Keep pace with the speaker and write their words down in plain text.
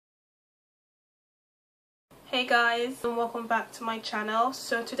Hey guys, and welcome back to my channel.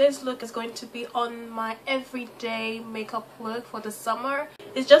 So today's look is going to be on my everyday makeup look for the summer.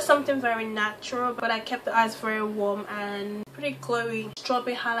 It's just something very natural, but I kept the eyes very warm and pretty glowy,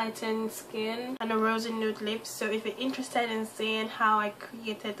 strawberry highlighting skin and a rosy nude lips. So if you're interested in seeing how I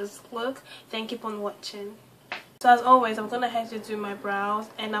created this look, then keep on watching. So as always, I'm gonna head to do my brows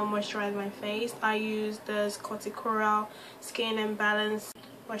and I'll moisturize my face. I use this cuticura Skin and Balance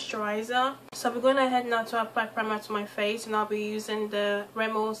moisturizer. So I'm going ahead now to apply primer to my face, and I'll be using the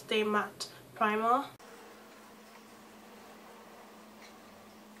Rimmel Stay Matte Primer.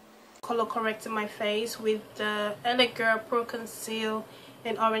 Color correcting my face with the LA Pro Conceal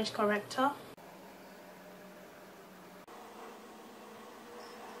in Orange Corrector.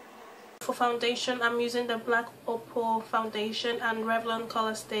 For foundation, I'm using the Black Opal foundation and Revlon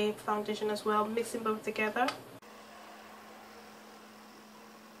Color Stay foundation as well, mixing both together.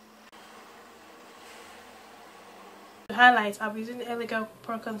 To highlight, I'll be using the LA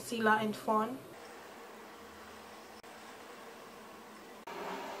Pro Concealer in Fawn.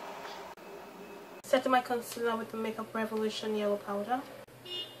 Setting my concealer with the Makeup Revolution yellow powder.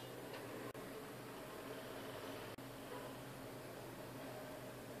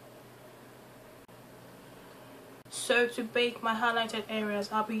 So to bake my highlighted areas,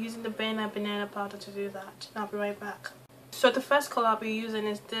 I'll be using the banana powder to do that. I'll be right back. So the first color I'll be using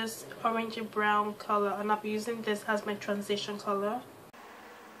is this orangey brown color, and I'll be using this as my transition color.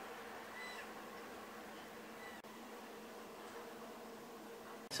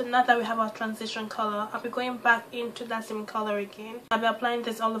 So now that we have our transition color, I'll be going back into that same color again. I'll be applying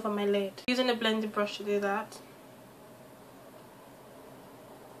this all over my lid, using a blending brush to do that.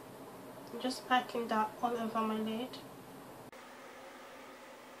 I'm just packing that all over my lid.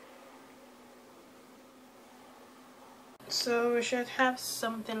 So we should have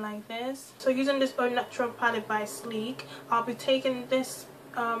something like this. So using this Au Natural palette by Sleek, I'll be taking this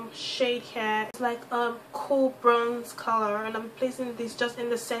shade here. It's like a cool bronze color, and I'm placing this just in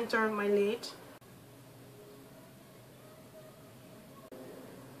the center of my lid.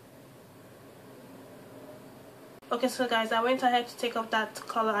 Okay, so guys, I went ahead to take off that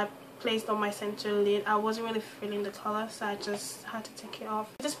color I placed on my center lid. I wasn't really feeling the color, so I just had to take it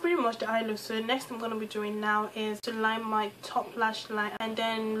off. This is pretty much the eye look. So the next thing I'm going to be doing now is to line my top lash line and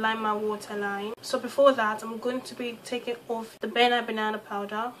then line my waterline. So before that, I'm going to be taking off the banana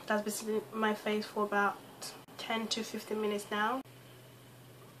powder that's been sitting in my face for about 10 to 15 minutes now.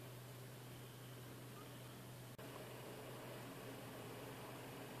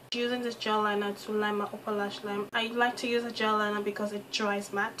 Using this gel liner to line my upper lash line. I like to use a gel liner because it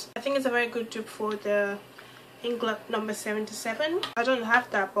dries matte. I think it's a very good dupe for the Inklet number 77. I don't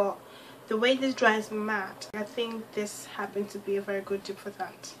have that, but the way this dries matte, I think this happened to be a very good dupe for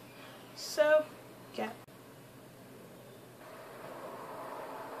that. So yeah.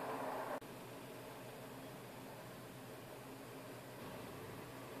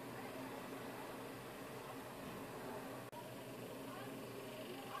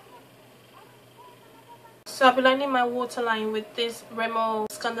 So I'll be lining my waterline with this Rimmel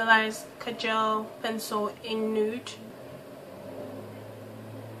Scandalize Khajal pencil in nude.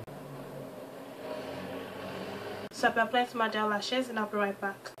 So I'll be applying to my gel lashes, and I'll be right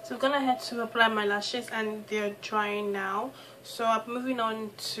back. So I'm gonna head to apply my lashes, and they're drying now. So I'm moving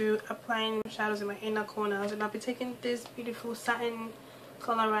on to applying shadows in my inner corners, and I'll be taking this beautiful satin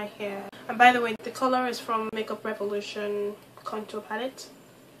color right here. And by the way, the color is from Makeup Revolution contour palette.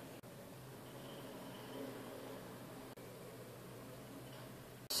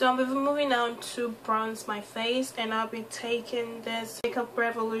 So I'll be moving on to bronze my face, and I'll be taking this Makeup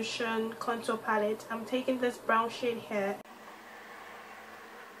Revolution contour palette. I'm taking this brown shade here.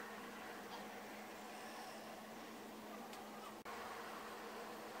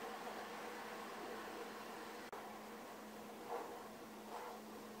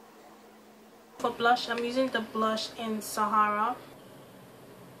 For blush, I'm using the blush in Sahara.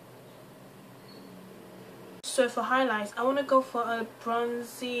 So for highlights, I want to go for a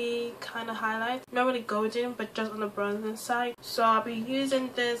bronzy kind of highlight. Not really golden, but just on the bronzing side. So I'll be using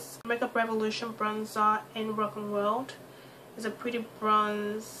this Makeup Revolution bronzer in Rock and World. It's a pretty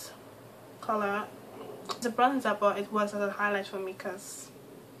bronze color. It's a bronzer, but it works as a highlight for me because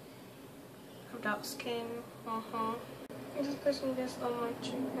I'm dark skin. I'm just placing this on my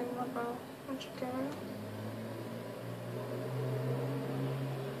cheek and my brow.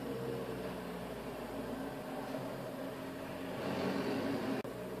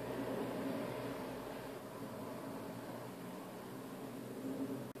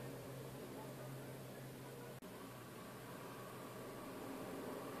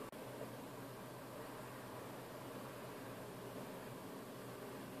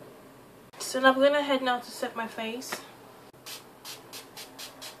 So now I'm going to head now to set my face.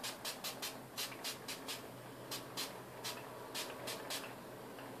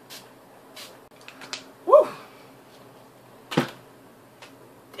 Woo!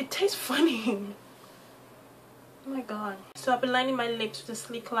 It tastes funny. Oh my god. So I've been lining my lips with a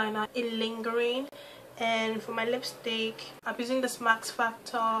sleek liner in Lingerie. And for my lipstick, I'm using this Max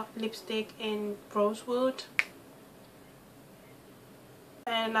Factor lipstick in Rosewood.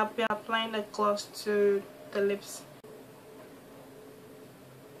 And I'll be applying the gloss to the lips.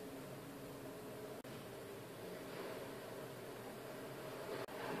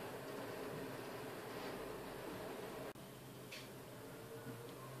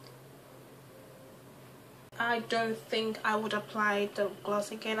 I don't think I would apply the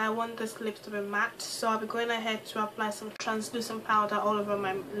gloss again. I want this lips to be matte, so I'll be going ahead to apply some translucent powder all over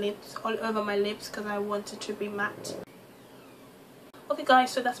my lips because I want it to be matte. Okay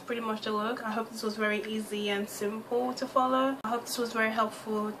guys, so that's pretty much the look. I hope this was very easy and simple to follow. I hope this was very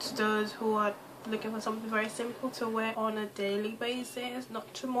helpful to those who are looking for something very simple to wear on a daily basis,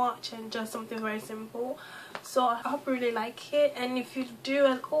 not too much, and just something very simple. So I hope you really like it, and if you do,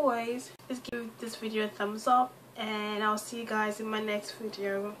 as always, please give this video a thumbs up, and I'll see you guys in my next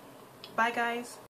video. Bye guys.